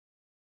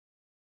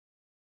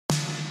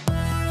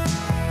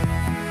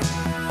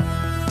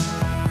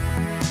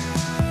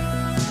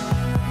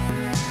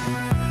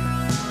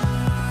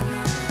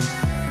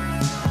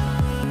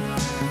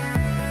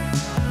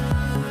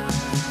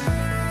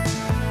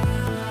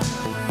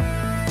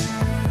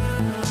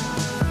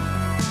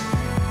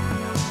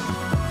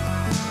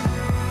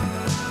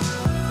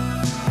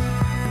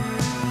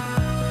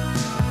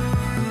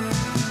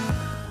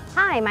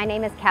Hi, my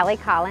name is Kelly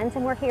Collins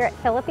and we're here at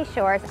Phillippi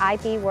Shores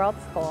IB World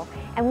School,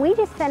 and we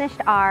just finished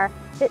our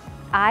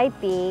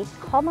IB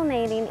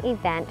culminating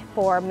event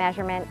for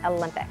Measurement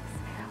Olympics.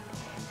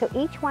 So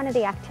each one of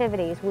the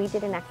activities, we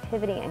did an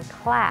activity in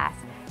class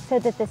so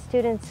that the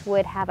students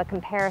would have a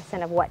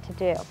comparison of what to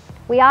do.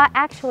 We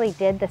actually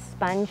did the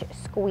sponge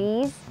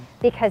squeeze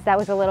because that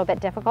was a little bit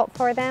difficult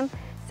for them.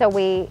 So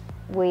we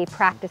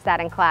practiced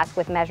that in class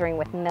with measuring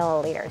with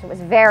milliliters. It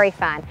was very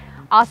fun.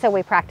 Also,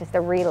 we practiced the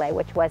relay,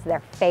 which was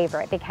their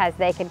favorite because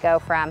they could go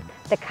from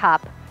the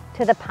cup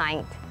to the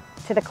pint,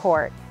 to the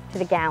quart, to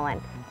the gallon.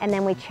 And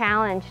then we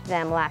challenged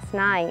them last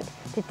night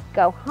to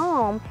go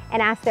home and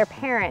ask their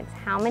parents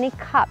how many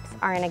cups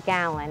are in a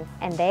gallon.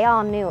 And they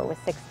all knew it was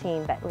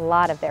 16, but a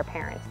lot of their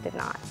parents did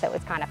not. So it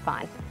was kind of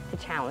fun to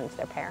challenge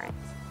their parents.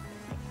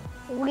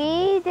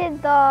 We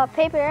did the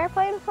paper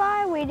airplane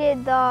fly. We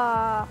did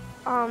the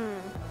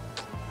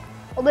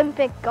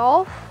Olympic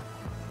golf.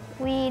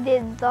 We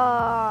did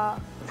the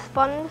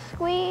sponge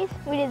squeeze.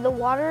 We did the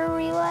water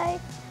relay.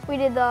 We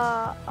did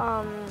the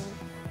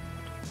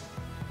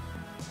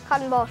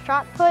cotton ball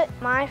shot put.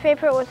 My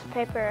favorite was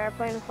paper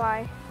airplane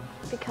fly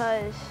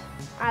because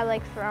I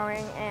like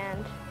throwing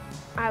and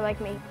I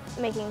like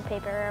making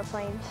paper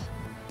airplanes.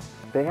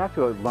 They have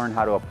to learn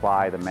how to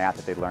apply the math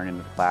that they learn in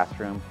the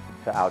classroom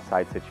to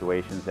outside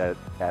situations that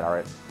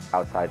are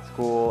outside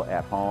school,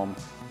 at home,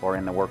 or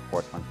in the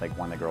workforce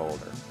when they grow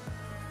older.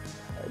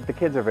 The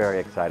kids are very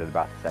excited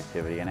about this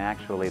activity, and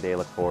actually they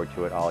look forward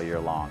to it all year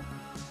long.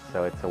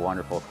 So it's a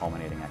wonderful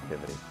culminating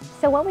activity.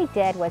 So what we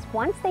did was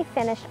once they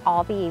finished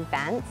all the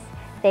events,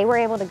 they were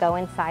able to go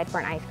inside for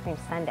an ice cream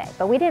sundae.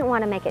 But we didn't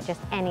want to make it just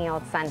any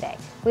old sundae.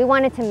 We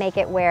wanted to make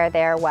it where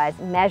there was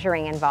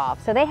measuring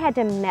involved. So they had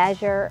to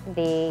measure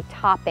the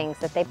toppings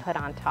that they put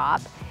on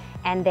top,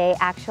 and they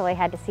actually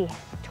had to see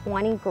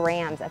 20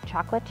 grams of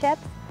chocolate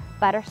chips,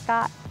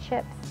 butterscotch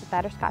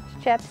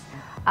chips,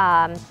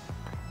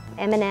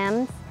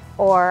 M&Ms,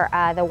 or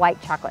the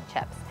white chocolate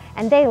chips.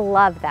 And they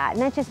love that,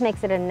 and that just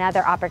makes it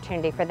another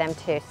opportunity for them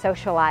to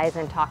socialize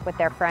and talk with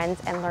their friends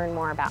and learn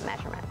more about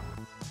measurement.